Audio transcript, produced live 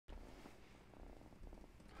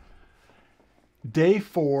Day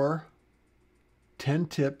 4, 10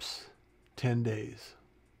 tips, 10 days.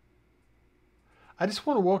 I just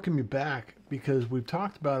want to welcome you back because we've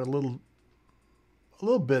talked about a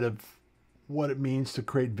little bit of what it means to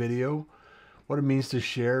create video, what it means to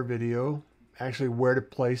share video, actually where to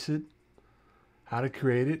place it, how to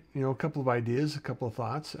create it, a couple of ideas, a couple of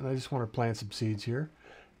thoughts, and I just want to plant some seeds here.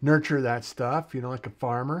 Nurture that stuff, like a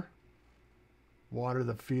farmer. Water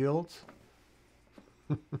the fields.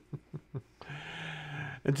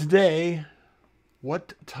 And today,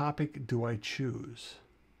 what topic do I choose?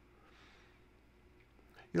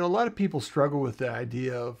 A lot of people struggle with the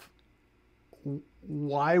idea of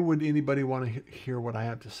why would anybody want to hear what I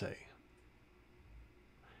have to say?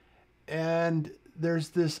 And there's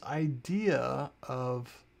this idea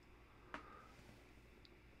of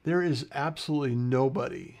there is absolutely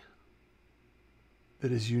nobody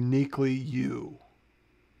that is uniquely you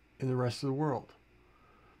in the rest of the world.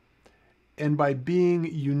 And by being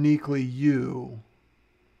uniquely you,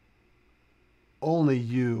 only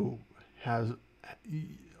you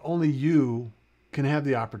can have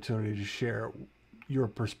the opportunity to share your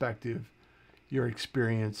perspective, your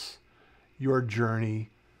experience, your journey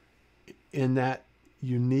in that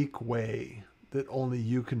unique way that only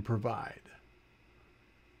you can provide.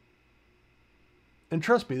 And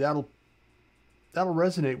trust me, that'll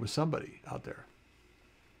resonate with somebody out there.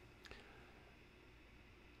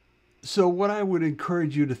 So what I would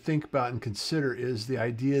encourage you to think about and consider is the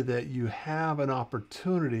idea that you have an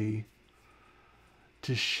opportunity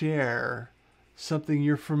to share something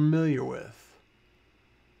you're familiar with.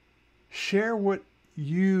 Share what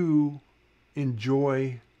you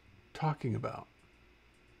enjoy talking about.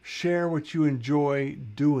 Share what you enjoy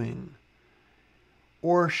doing.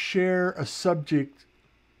 Or share a subject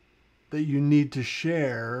that you need to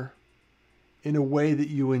share in a way that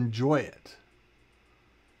you enjoy it.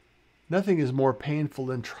 Nothing is more painful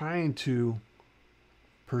than trying to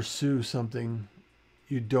pursue something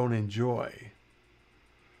you don't enjoy.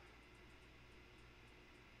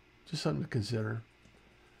 Just something to consider.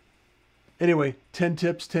 Anyway, 10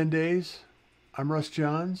 tips, 10 days. I'm Russ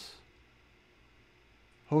Johns,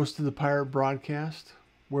 host of the Pirate Broadcast,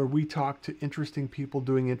 where we talk to interesting people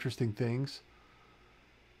doing interesting things.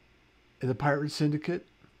 In the Pirate Syndicate,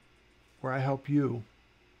 where I help you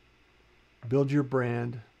build your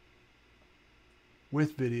brand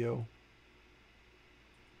with video.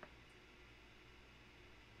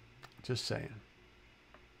 Just saying.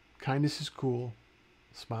 Kindness is cool.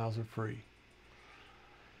 Smiles are free.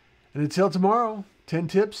 And until tomorrow, 10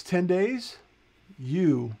 tips, 10 days.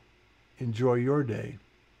 You enjoy your day.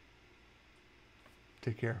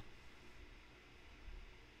 Take care.